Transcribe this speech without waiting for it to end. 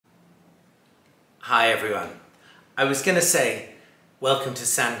Hi everyone. I was going to say welcome to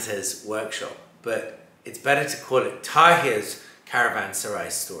Santa's workshop, but it's better to call it Tahir's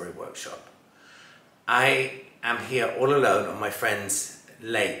Caravanserai story workshop. I am here all alone on my friend's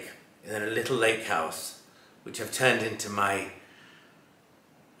lake, in a little lake house, which I've turned into my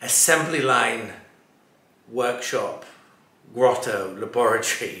assembly line workshop, grotto,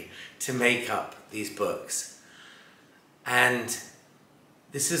 laboratory to make up these books. And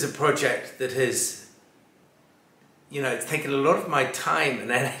this is a project that has, it's taken a lot of my time and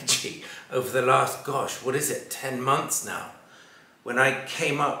energy over the last, 10 months now, when I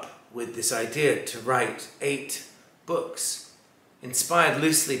came up with this idea to write 8 books, inspired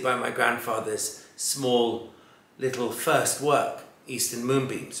loosely by my grandfather's small little first work, Eastern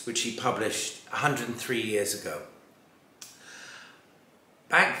Moonbeams, which he published 103 years ago.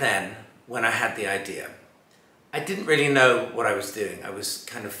 Back then, when I had the idea, I didn't really know what I was doing. I was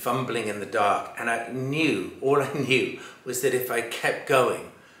kind of fumbling in the dark, and all I knew was that if I kept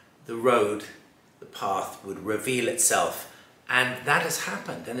going, the path would reveal itself. And that has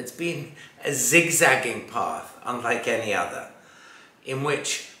happened, and it's been a zigzagging path, unlike any other, in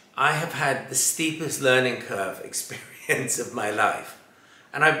which I have had the steepest learning curve experience of my life.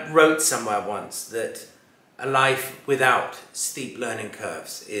 And I wrote somewhere once that a life without steep learning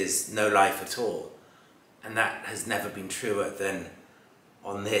curves is no life at all. And that has never been truer than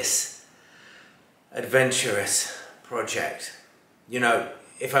on this adventurous project.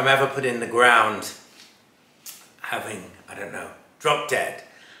 If I'm ever put in the ground having, dropped dead,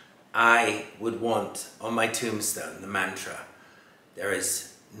 I would want on my tombstone the mantra, there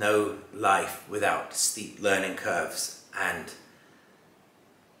is no life without steep learning curves. And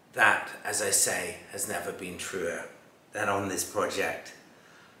that, as I say, has never been truer than on this project.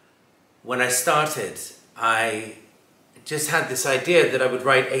 When I started, I just had this idea that I would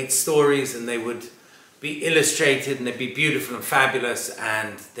write 8 stories and they would be illustrated and they'd be beautiful and fabulous,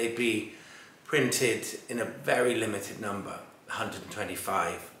 and they'd be printed in a very limited number,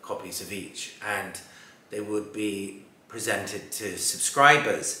 125 copies of each, and they would be presented to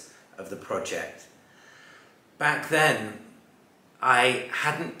subscribers of the project. Back then, I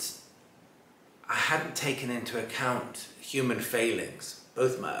hadn't taken into account human failings,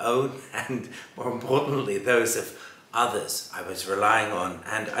 both my own and, more importantly, those of others I was relying on.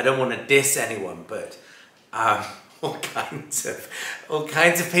 And I don't want to diss anyone, but all kinds of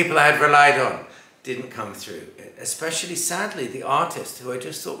people I had relied on didn't come through. Especially, sadly, the artist, who I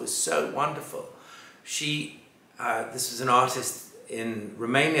just thought was so wonderful. This was an artist in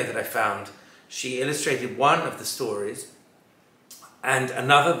Romania that I found. She illustrated one of the stories and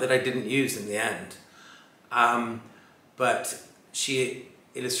another that I didn't use in the end. But she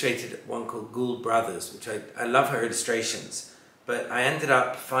illustrated one called Gould Brothers, which I love her illustrations, but I ended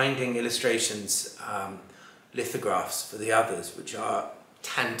up finding illustrations, lithographs for the others, which are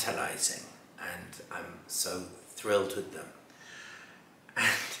tantalizing, and I'm so thrilled with them. And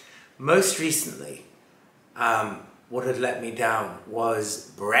most recently, what had let me down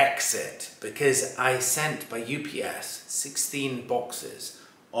was Brexit, because I sent by UPS 16 boxes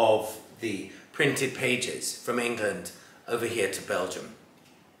of the printed pages from England over here to Belgium,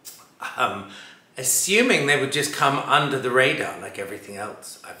 assuming they would just come under the radar like everything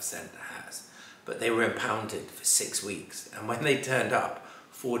else I've sent has. But they were impounded for 6 weeks, and when they turned up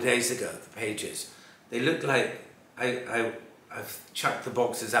 4 days ago, the pages, they looked like, I've chucked the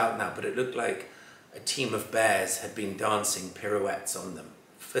boxes out now, but it looked like a team of bears had been dancing pirouettes on them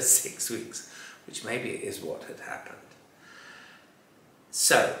for 6 weeks, which maybe is what had happened.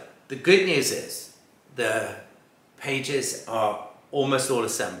 So, the good news is the pages are almost all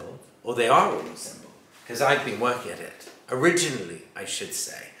assembled, or they are all assembled, because I've been working at it. Originally, I should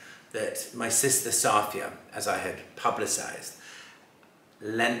say, that my sister Safia, as I had publicized,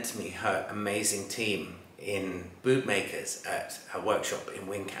 lent me her amazing team in bootmakers at her workshop in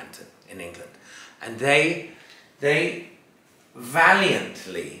Wincanton in England. And they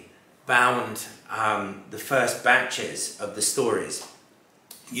valiantly bound the first batches of the stories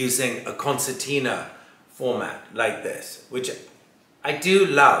using a concertina format like this, which I do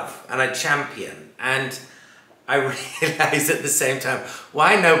love and I champion, and I realize at the same time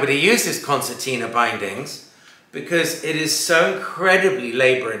why nobody uses concertina bindings, because it is so incredibly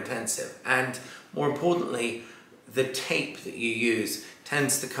labor intensive, and more importantly, the tape that you use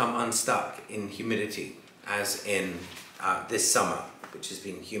tends to come unstuck in humidity, as in this summer, which has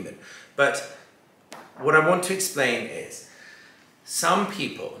been humid. But what I want to explain is, some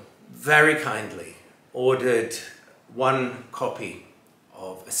people very kindly ordered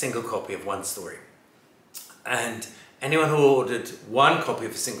a single copy of one story. And anyone who ordered one copy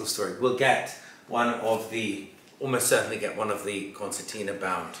of a single story will get almost certainly get one of the concertina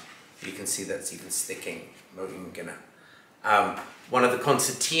bound. You can see that's even sticking. One of the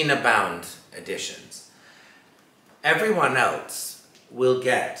concertina bound editions. Everyone else will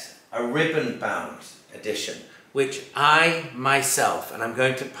get a ribbon bound edition, which I myself, and I'm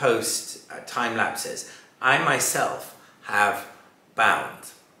going to post time lapses, I myself have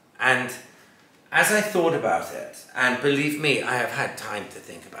bound. And as I thought about it, and believe me, I have had time to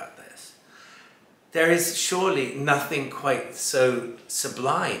think about this, there is surely nothing quite so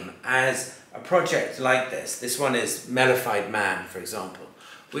sublime as a project like this. This one is Mellified Man, for example,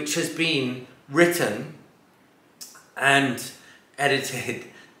 which has been written and edited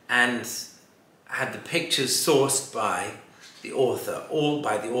and had the pictures sourced by the author, all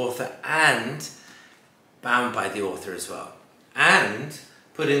by the author, and bound by the author as well, and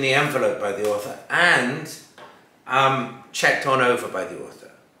put in the envelope by the author, and checked on over by the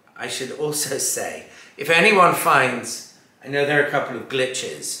author. I should also say, if anyone finds, I know there are a couple of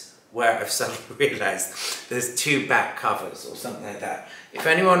glitches where I've suddenly realized there's 2 back covers or something like that. If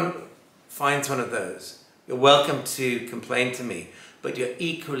anyone finds one of those, you're welcome to complain to me, but you're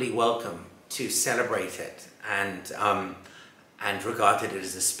equally welcome to celebrate it and regard it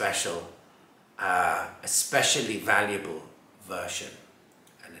as a special, especially valuable version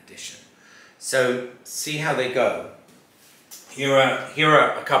and edition. So see how they go. Here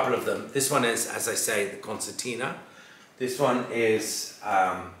are a couple of them. This one is, as I say, the concertina. This one is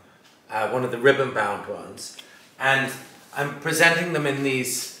one of the ribbon-bound ones, and I'm presenting them in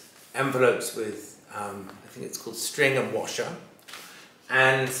these envelopes with, I think it's called string and washer.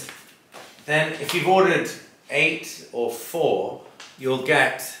 And then if you've ordered 8 or 4, you'll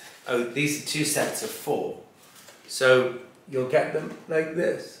get, these are 2 sets of 4. So you'll get them like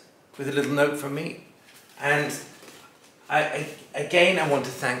this, with a little note from me. And again, I want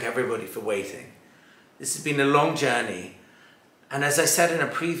to thank everybody for waiting. This has been a long journey. And as I said in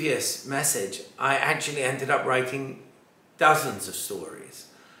a previous message, I actually ended up writing dozens of stories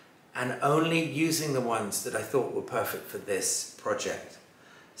and only using the ones that I thought were perfect for this project.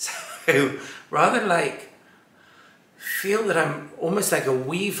 So rather like feel that I'm almost like a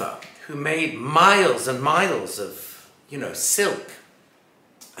weaver who made miles and miles of, silk,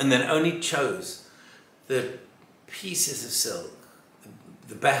 and then only chose the pieces of silk,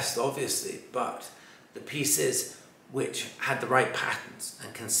 the best obviously, but the pieces which had the right patterns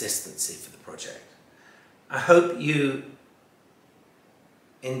and consistency for the project. I hope you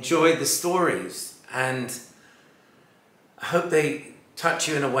enjoyed the stories, and I hope they touch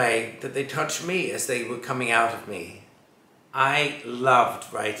you in a way that they touched me as they were coming out of me. I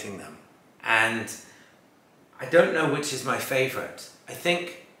loved writing them, and I don't know which is my favorite. I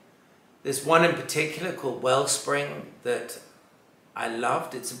think there's one in particular called Wellspring that I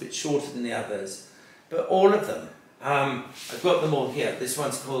loved. It's a bit shorter than the others, but all of them, I've got them all here. This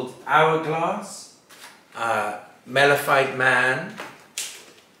one's called Hourglass, Mellified Man.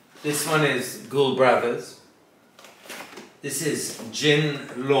 This one is Ghoul Brothers. This is Gin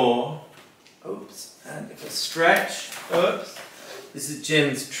Law. Oops, and if I stretch, oops. This is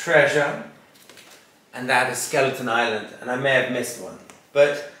Jin's Treasure. And that is Skeleton Island, and I may have missed one.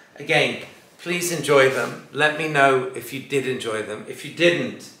 But again, please enjoy them. Let me know if you did enjoy them. If you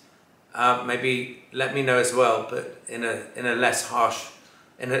didn't, maybe let me know as well, but in a less harsh,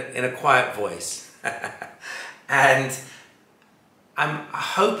 in a quiet voice. And I'm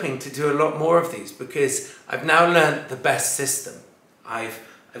hoping to do a lot more of these because I've now learned the best system. I've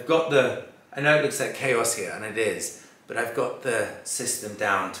got the, I know it looks like chaos here, and it is, but I've got the system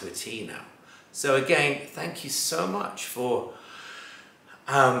down to a T now. So again, thank you so much for,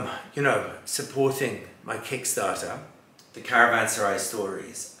 supporting my Kickstarter, the Caravanserai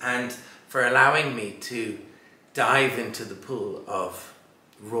stories, and for allowing me to dive into the pool of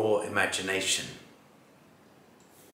raw imagination